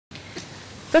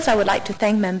First, I would like to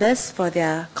thank members for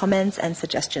their comments and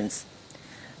suggestions.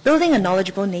 Building a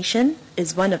knowledgeable nation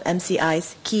is one of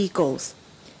MCI's key goals.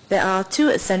 There are two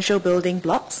essential building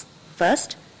blocks.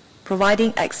 First,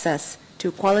 providing access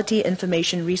to quality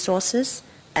information resources,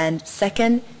 and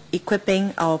second,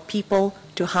 equipping our people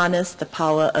to harness the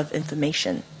power of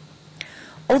information.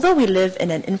 Although we live in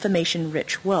an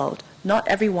information-rich world, not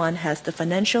everyone has the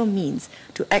financial means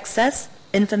to access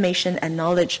information and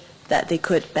knowledge that they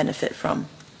could benefit from.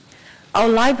 Our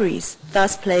libraries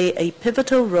thus play a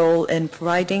pivotal role in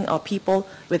providing our people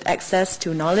with access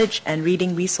to knowledge and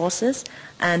reading resources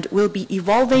and will be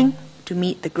evolving to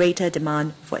meet the greater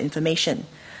demand for information.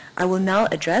 I will now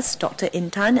address Dr.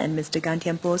 Intan and Mr.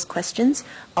 Gantiampo's questions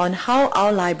on how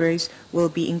our libraries will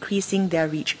be increasing their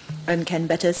reach and can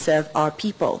better serve our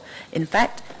people. In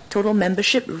fact, total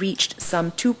membership reached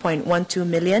some 2.12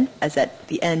 million as at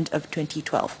the end of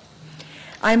 2012.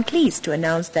 I am pleased to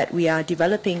announce that we are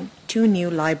developing two new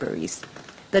libraries.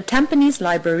 The Tampines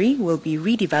Library will be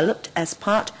redeveloped as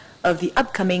part of the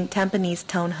upcoming Tampines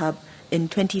Town Hub in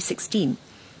 2016.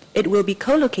 It will be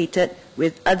co-located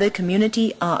with other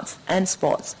community, arts and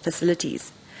sports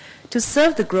facilities. To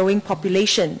serve the growing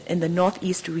population in the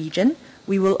Northeast region,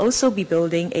 we will also be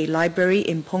building a library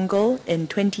in Punggol in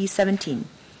 2017.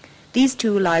 These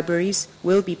two libraries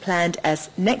will be planned as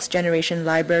next-generation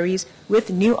libraries with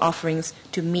new offerings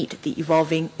to meet the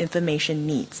evolving information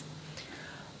needs.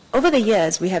 Over the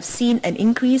years, we have seen an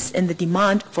increase in the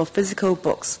demand for physical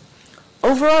books.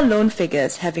 Overall loan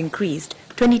figures have increased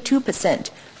 22%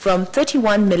 from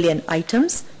 31 million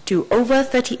items to over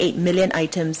 38 million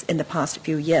items in the past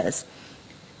few years.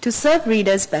 To serve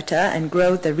readers better and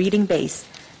grow the reading base,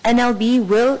 NLB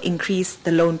will increase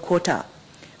the loan quota.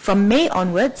 From May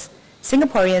onwards,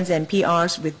 Singaporeans and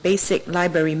PRs with basic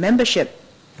library membership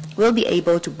will be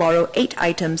able to borrow 8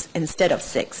 items instead of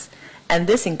 6, and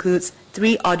this includes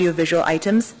 3 audiovisual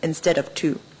items instead of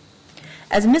 2.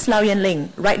 As Ms. Lau Yen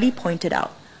Ling rightly pointed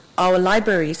out, our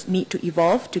libraries need to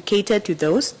evolve to cater to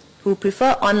those who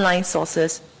prefer online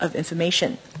sources of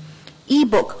information.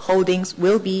 E-book holdings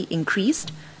will be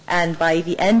increased, and by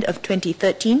the end of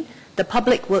 2013, the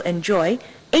public will enjoy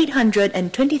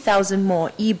 820,000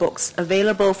 more e-books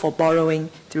available for borrowing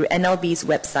through NLB's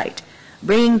website,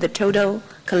 bringing the total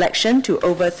collection to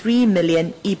over 3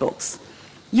 million e-books.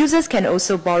 Users can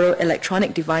also borrow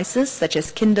electronic devices such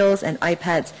as Kindles and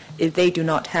iPads if they do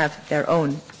not have their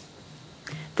own.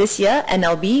 This year,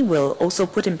 NLB will also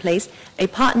put in place a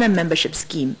partner membership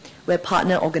scheme where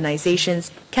partner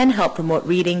organizations can help promote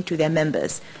reading to their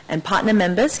members, and partner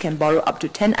members can borrow up to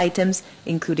 10 items,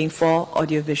 including 4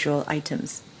 audiovisual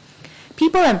items.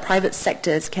 People and private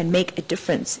sectors can make a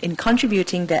difference in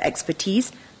contributing their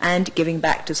expertise and giving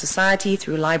back to society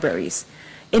through libraries.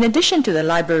 In addition to the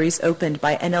libraries opened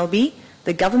by NLB,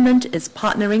 the government is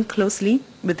partnering closely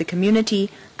with the community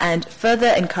and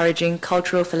further encouraging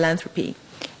cultural philanthropy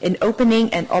in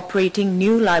opening and operating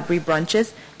new library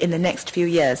branches in the next few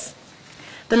years.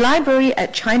 The library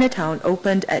at Chinatown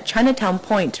opened at Chinatown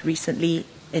Point recently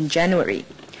in January.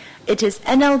 It is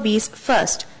NLB's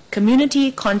first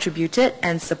community-contributed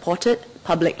and supported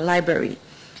public library.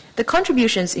 The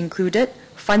contributions included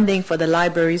funding for the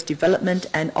library's development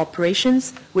and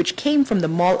operations, which came from the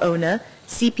mall owner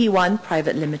CP1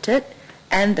 Private Limited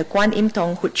and the Kwan Im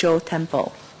Tong Hut Cho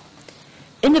Temple.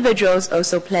 Individuals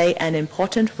also play an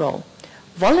important role.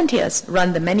 Volunteers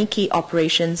run the many key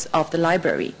operations of the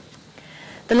library.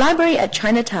 The library at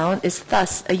Chinatown is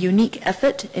thus a unique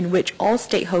effort in which all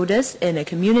stakeholders in a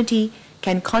community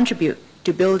can contribute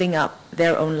to building up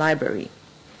their own library.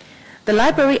 The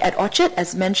library at Orchard,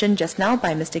 as mentioned just now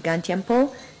by Mr.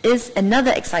 Gantiampo, is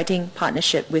another exciting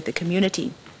partnership with the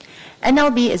community.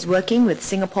 NLB is working with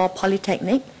Singapore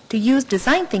Polytechnic to use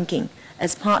design thinking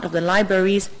as part of the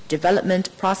library's development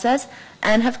process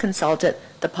and have consulted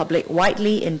the public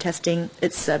widely in testing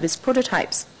its service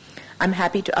prototypes. I'm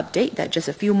happy to update that just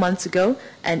a few months ago,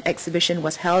 an exhibition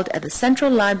was held at the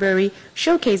Central Library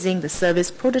showcasing the service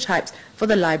prototypes for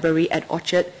the library at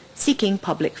Orchard, seeking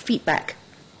public feedback.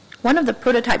 One of the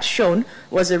prototypes shown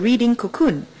was a reading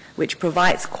cocoon, which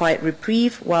provides quiet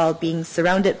reprieve while being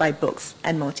surrounded by books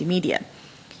and multimedia.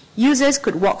 Users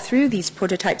could walk through these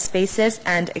prototype spaces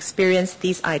and experience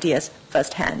these ideas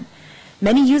firsthand.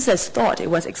 Many users thought it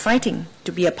was exciting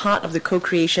to be a part of the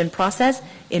co-creation process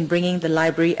in bringing the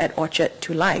library at Orchard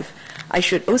to life. I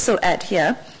should also add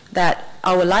here that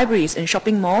our libraries in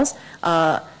shopping malls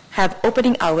have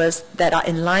opening hours that are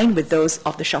in line with those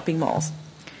of the shopping malls.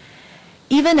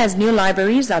 Even as new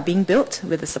libraries are being built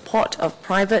with the support of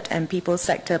private and people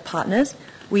sector partners,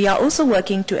 we are also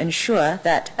working to ensure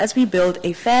that as we build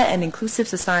a fair and inclusive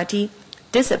society,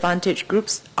 disadvantaged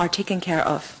groups are taken care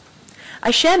of.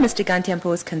 I share Mr.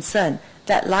 Gantiampo's concern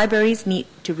that libraries need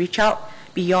to reach out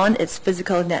beyond its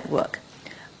physical network.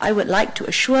 I would like to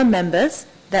assure members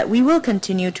that we will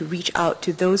continue to reach out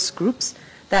to those groups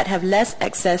that have less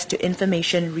access to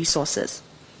information resources.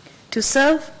 To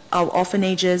serve our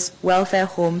orphanages, welfare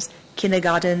homes,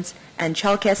 kindergartens, and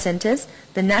childcare centers,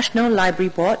 the National Library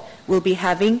Board will be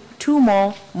having 2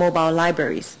 more mobile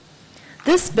libraries.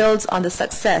 This builds on the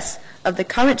success of the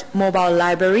current mobile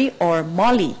library, or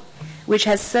MOLLI, which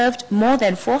has served more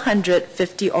than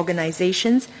 450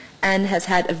 organizations and has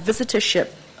had a visitorship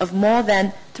of more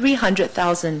than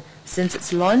 300,000 since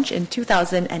its launch in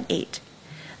 2008.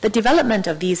 The development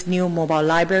of these new mobile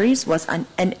libraries was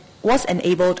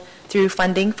enabled through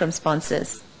funding from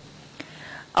sponsors.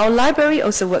 Our library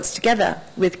also works together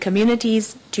with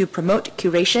communities to promote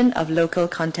curation of local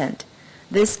content.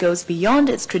 This goes beyond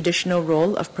its traditional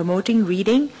role of promoting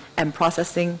reading and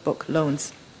processing book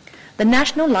loans. The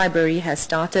National Library has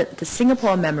started the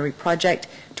Singapore Memory Project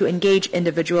to engage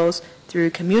individuals through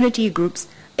community groups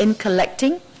in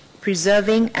collecting,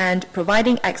 preserving, and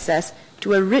providing access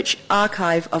to a rich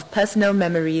archive of personal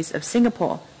memories of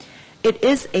Singapore. It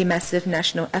is a massive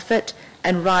national effort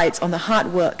and rides on the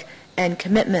hard work and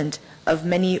commitment of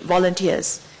many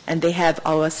volunteers, and they have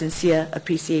our sincere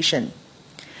appreciation.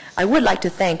 I would like to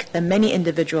thank the many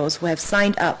individuals who have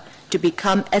signed up to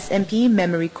become SMP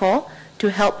Memory Corps to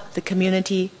help the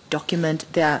community document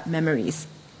their memories.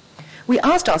 We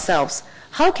asked ourselves,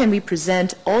 how can we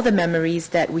present all the memories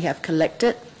that we have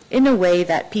collected in a way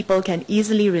that people can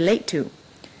easily relate to?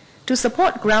 To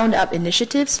support ground-up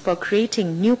initiatives for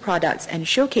creating new products and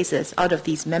showcases out of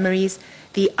these memories,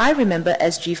 the I Remember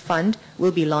SG Fund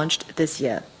will be launched this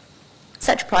year.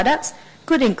 Such products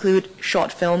could include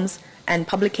short films and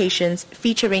publications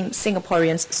featuring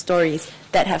Singaporeans' stories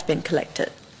that have been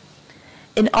collected.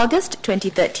 In August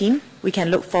 2013, we can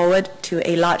look forward to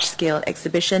a large-scale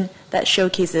exhibition that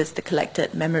showcases the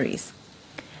collected memories.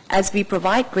 As we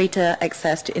provide greater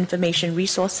access to information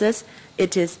resources,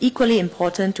 it is equally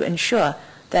important to ensure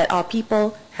that our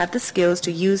people have the skills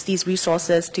to use these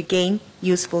resources to gain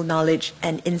useful knowledge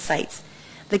and insights.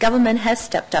 The government has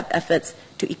stepped up efforts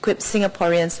to equip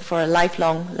Singaporeans for a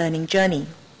lifelong learning journey.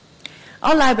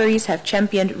 Our libraries have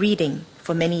championed reading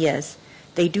for many years.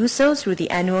 They do so through the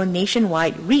annual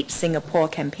nationwide Read Singapore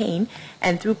campaign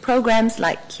and through programs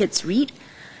like Kids Read.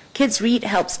 Kids Read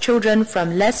helps children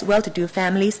from less well-to-do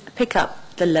families pick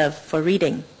up the love for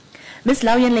reading. Ms.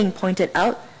 Lau Yan Ling pointed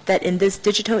out that in this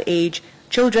digital age,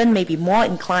 children may be more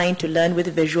inclined to learn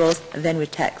with visuals than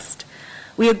with text.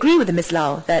 We agree with Ms.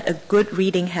 Lau that a good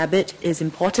reading habit is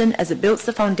important as it builds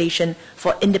the foundation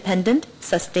for independent,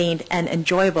 sustained, and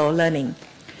enjoyable learning.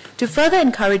 To further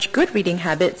encourage good reading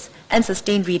habits and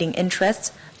sustain reading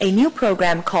interests, a new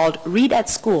program called Read at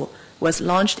School was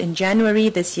launched in January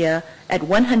this year at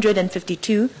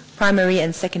 152 primary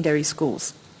and secondary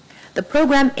schools. The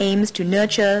program aims to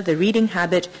nurture the reading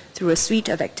habit through a suite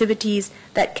of activities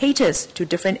that caters to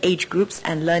different age groups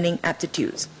and learning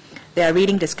aptitudes. There are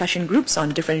reading discussion groups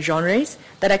on different genres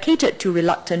that are catered to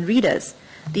reluctant readers.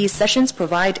 These sessions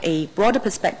provide a broader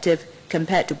perspective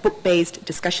compared to book-based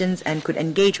discussions and could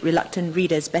engage reluctant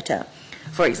readers better.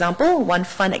 For example, one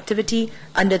fun activity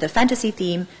under the fantasy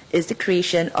theme is the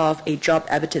creation of a job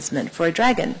advertisement for a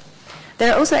dragon.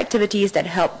 There are also activities that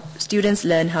help students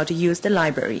learn how to use the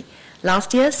library.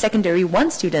 Last year, Secondary 1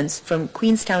 students from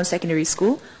Queenstown Secondary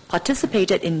School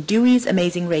participated in Dewey's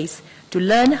Amazing Race to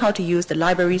learn how to use the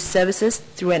library's services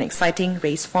through an exciting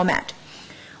race format.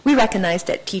 We recognize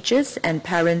that teachers and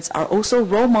parents are also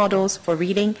role models for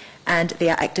reading, and they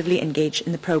are actively engaged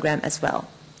in the program as well.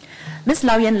 Ms.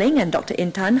 Lau Yan Ling and Dr.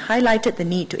 Intan highlighted the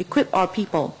need to equip our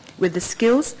people with the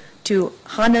skills to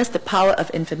harness the power of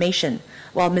information,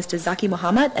 while Mr. Zaki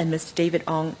Muhammad and Mr. David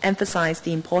Ong emphasized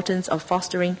the importance of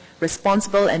fostering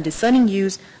responsible and discerning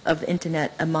use of the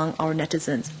Internet among our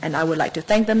netizens, and I would like to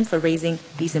thank them for raising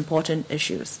these important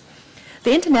issues.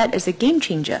 The Internet is a game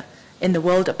changer in the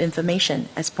world of information,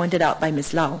 as pointed out by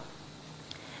Ms. Lau.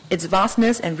 Its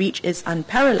vastness and reach is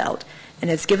unparalleled and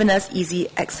has given us easy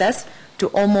access to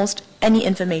almost any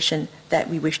information that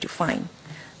we wish to find.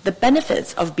 The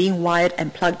benefits of being wired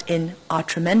and plugged in are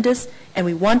tremendous, and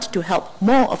we want to help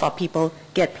more of our people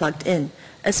get plugged in,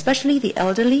 especially the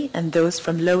elderly and those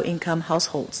from low-income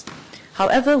households.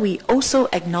 However, we also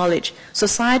acknowledge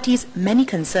society's many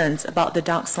concerns about the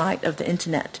dark side of the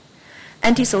Internet.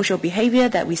 Antisocial behavior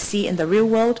that we see in the real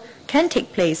world can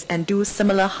take place and do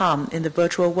similar harm in the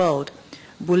virtual world.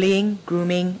 Bullying,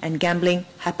 grooming, and gambling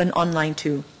happen online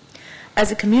too.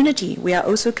 As a community, we are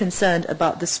also concerned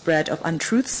about the spread of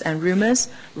untruths and rumors,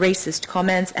 racist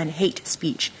comments, and hate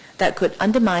speech that could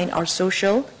undermine our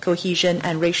social cohesion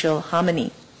and racial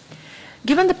harmony.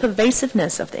 Given the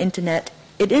pervasiveness of the Internet,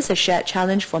 it is a shared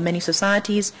challenge for many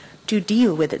societies to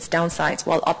deal with its downsides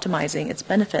while optimizing its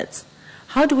benefits.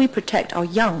 How do we protect our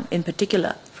young, in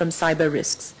particular, from cyber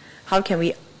risks? How can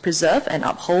we preserve and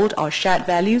uphold our shared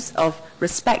values of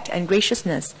respect and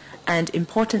graciousness, and,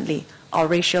 importantly, our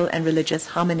racial and religious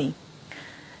harmony?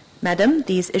 Madam,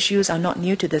 these issues are not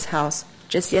new to this House.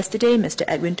 Just yesterday, Mr.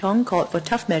 Edwin Tong called for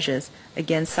tough measures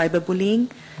against cyberbullying,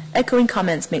 echoing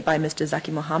comments made by Mr.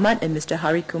 Zaki Mohammed and Mr.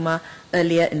 Hari Kumar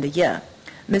earlier in the year.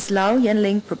 Ms. Lau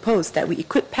Yenling proposed that we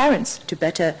equip parents to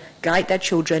better guide their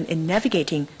children in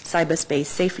navigating cyberspace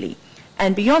safely.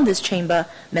 And beyond this chamber,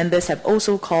 members have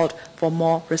also called for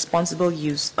more responsible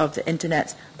use of the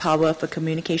Internet's power for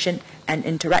communication and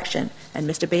interaction. And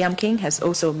Mr. Bayam King has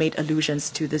also made allusions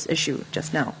to this issue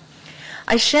just now.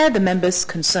 I share the members'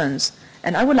 concerns,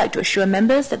 and I would like to assure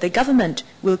members that the government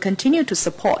will continue to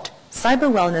support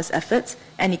cyber wellness efforts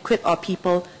and equip our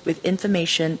people with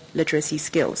information literacy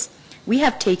skills. We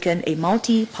have taken a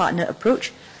multi-partner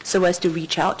approach so as to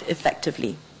reach out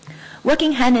effectively.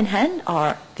 Working hand in hand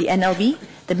are the NLB,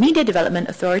 the Media Development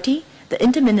Authority, the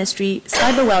Interministry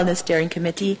Cyber Wellness Steering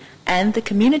Committee, and the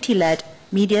community-led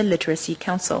Media Literacy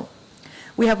Council.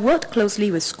 We have worked closely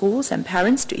with schools and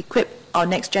parents to equip our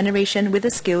next generation with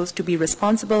the skills to be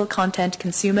responsible content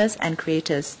consumers and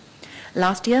creators.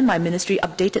 Last year, my ministry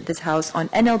updated this House on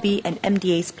NLB and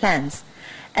MDA's plans.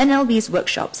 NLB's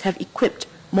workshops have equipped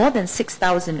more than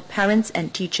 6,000 parents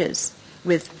and teachers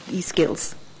with these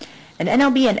skills. And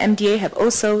NLB and MDA have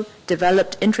also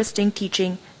developed interesting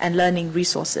teaching and learning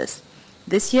resources.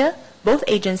 This year, both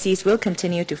agencies will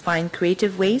continue to find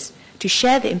creative ways to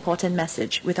share the important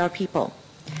message with our people.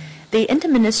 The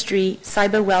Interministry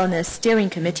Cyber Wellness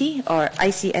Steering Committee, or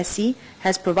ICSC,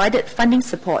 has provided funding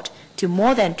support to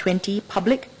more than 20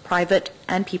 public, private,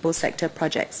 and people sector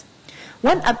projects.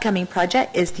 One upcoming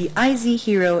project is the IZ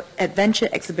Hero Adventure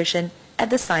Exhibition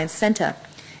at the Science Centre.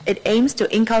 It aims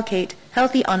to inculcate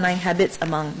healthy online habits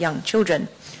among young children.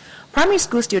 Primary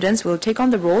school students will take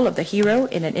on the role of the hero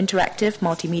in an interactive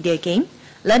multimedia game,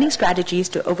 learning strategies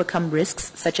to overcome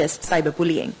risks such as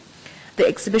cyberbullying. The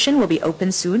exhibition will be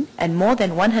open soon, and more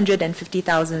than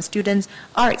 150,000 students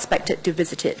are expected to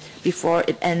visit it before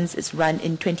it ends its run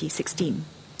in 2016.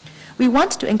 We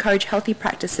want to encourage healthy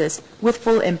practices with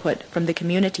full input from the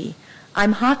community.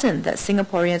 I'm heartened that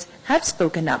Singaporeans have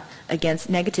spoken up against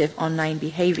negative online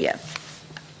behavior.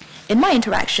 In my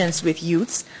interactions with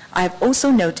youths, I have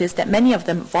also noticed that many of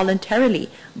them voluntarily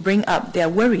bring up their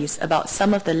worries about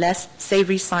some of the less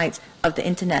savory sides of the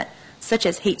Internet, such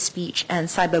as hate speech and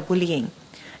cyberbullying.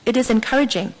 It is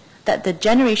encouraging that the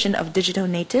generation of digital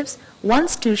natives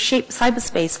wants to shape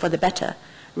cyberspace for the better,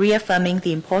 reaffirming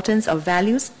the importance of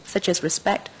values such as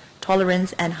respect,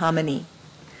 tolerance, and harmony.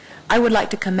 I would like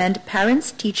to commend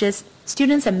parents, teachers,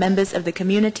 students, and members of the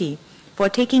community for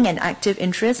taking an active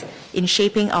interest in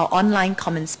shaping our online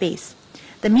common space.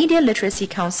 The Media Literacy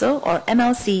Council, or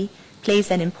MLC,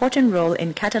 plays an important role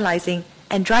in catalyzing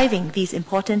and driving these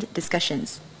important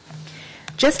discussions.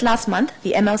 Just last month,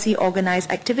 the MLC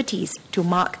organized activities to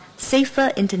mark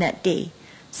Safer Internet Day,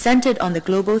 centered on the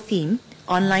global theme,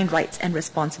 Online Rights and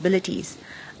Responsibilities.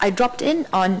 I dropped in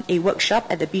on a workshop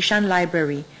at the Bishan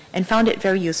Library and found it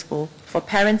very useful for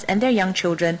parents and their young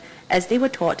children as they were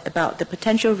taught about the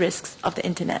potential risks of the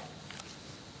Internet.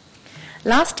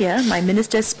 Last year, my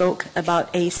minister spoke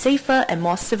about a safer and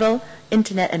more civil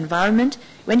Internet environment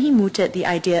when he mooted the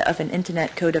idea of an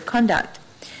Internet Code of Conduct.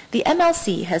 The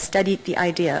MLC has studied the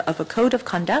idea of a code of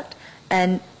conduct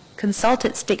and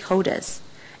consulted stakeholders.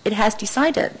 It has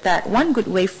decided that one good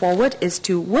way forward is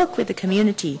to work with the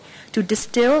community to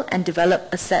distill and develop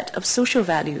a set of social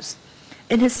values.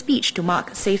 In his speech to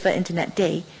mark Safer Internet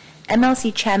Day,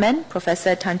 MLC Chairman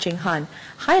Professor Tan Cheng Han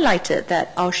highlighted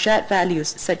that our shared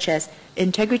values such as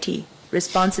integrity,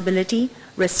 responsibility,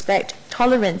 respect,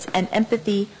 tolerance, and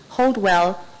empathy hold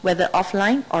well whether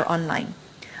offline or online.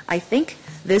 I think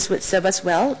this would serve us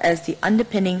well as the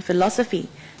underpinning philosophy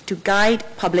to guide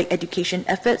public education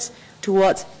efforts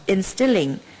towards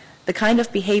instilling the kind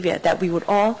of behavior that we would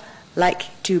all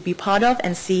like to be part of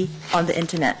and see on the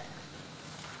Internet.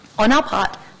 On our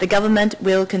part, the government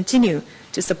will continue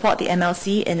to support the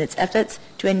MLC in its efforts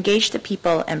to engage the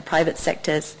people and private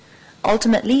sectors.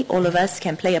 Ultimately, all of us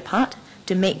can play a part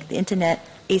to make the Internet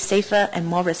a safer and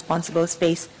more responsible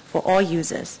space for all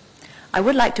users. I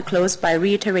would like to close by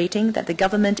reiterating that the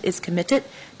government is committed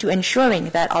to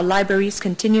ensuring that our libraries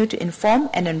continue to inform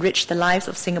and enrich the lives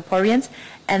of Singaporeans,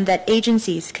 and that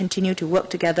agencies continue to work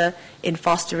together in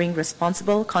fostering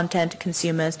responsible content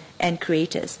consumers and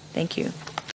creators. Thank you.